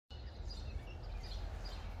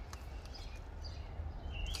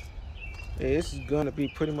Hey, this is going to be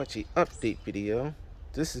pretty much an update video.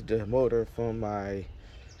 This is the motor from my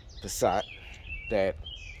Passat that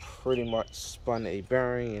pretty much spun a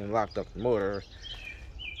bearing and locked up the motor.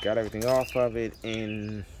 Got everything off of it,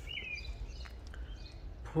 and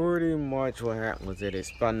pretty much what happened was that it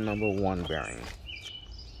spun #1 bearing.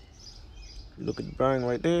 Look at the bearing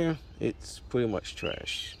right there, it's pretty much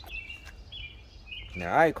trash.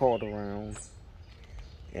 Now I called around,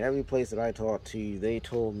 and every place that I talked to, they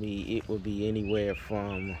told me it would be anywhere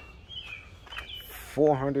from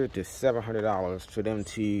 $400 to $700 for them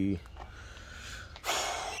to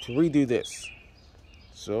redo this.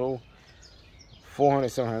 So $400,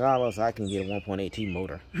 $700, I can get a 1.8T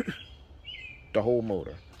motor, the whole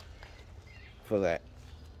motor for that.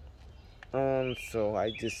 So I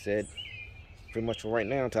just said, pretty much for right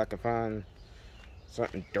now, until I can find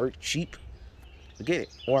something dirt cheap, forget it,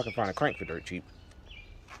 or I can find a crank for dirt cheap.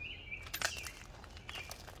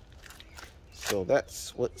 So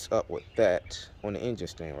that's what's up with that on the engine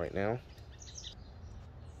stand right now.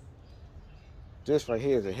 This right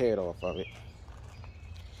here is the head off of it,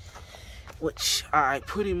 which I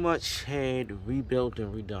pretty much had rebuilt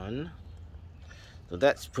and redone. So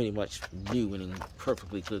that's pretty much new and in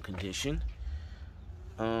perfectly good condition.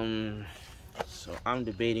 So I'm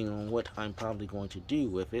debating on what I'm probably going to do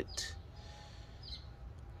with it.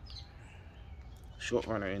 Short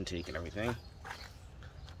runner intake and everything.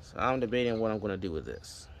 So I'm debating what I'm going to do with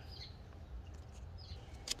this.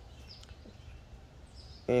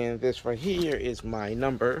 And this right here is my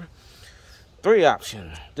number 3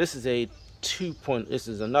 option. This is a this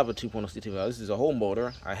is another 2.0 CT valve. This is a whole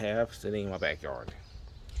motor I have sitting in my backyard.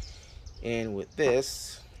 And with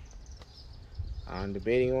this, I'm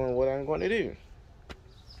debating on what I'm going to do.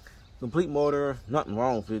 Complete motor, nothing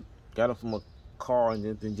wrong with it. Got it from a car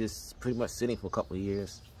and then just pretty much sitting for a couple of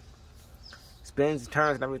years. Spins,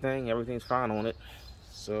 turns, and everything. Everything's fine on it.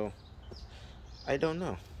 So I don't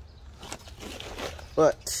know.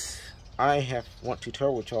 But I want to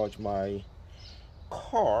turbocharge my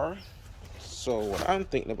car. So what I'm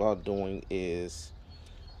thinking about doing is,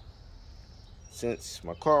 since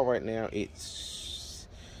my car right now, it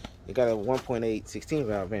got a 1.8 16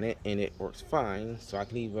 valve in it, and it works fine. So I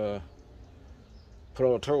can either put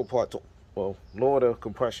on a turbo part to, well, lower the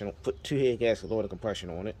compression, put 2 head gaskets, lower the compression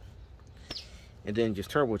on it, and then just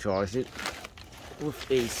turbocharge it with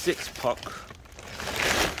a 6-puck.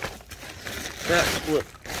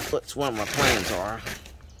 That's one of my plans are.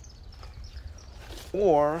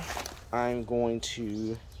 Or I'm going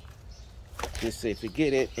to just say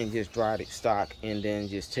forget it and just drive it stock, and then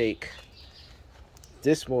just take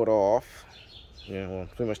this motor off. You know,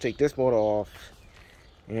 pretty much take this motor off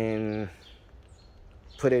and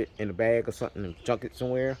put it in a bag or something and junk it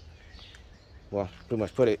somewhere. Well, pretty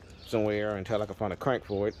much put it somewhere until I can find a crank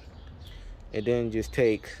for it, and then just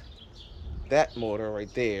take that motor right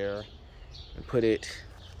there and put it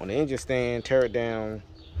on the engine stand, tear it down,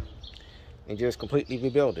 and just completely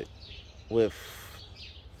rebuild it with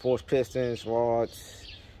forced pistons,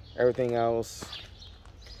 rods, everything else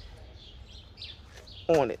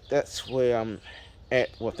on it. That's where I'm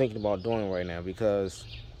at, well, thinking about doing right now, because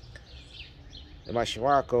in my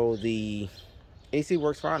Scirocco, the AC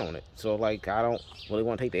works fine on it. So like, I don't really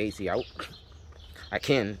want to take the AC out. I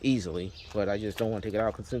can easily, but I just don't want to take it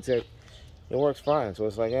out, because since it works fine. So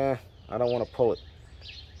it's like, I don't want to pull it.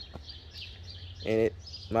 And it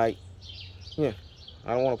might, I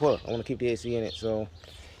don't want to pull it. I want to keep the AC in it. So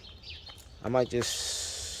I might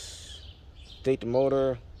just take the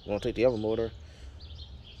motor, take the other motor,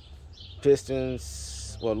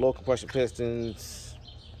 pistons, well, low compression pistons,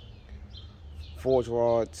 forge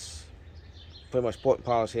rods, pretty much port and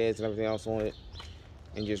polish heads and everything else on it,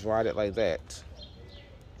 and just ride it like that.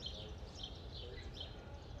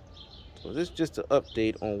 So this is just an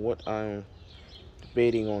update on what I'm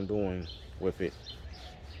debating on doing with it.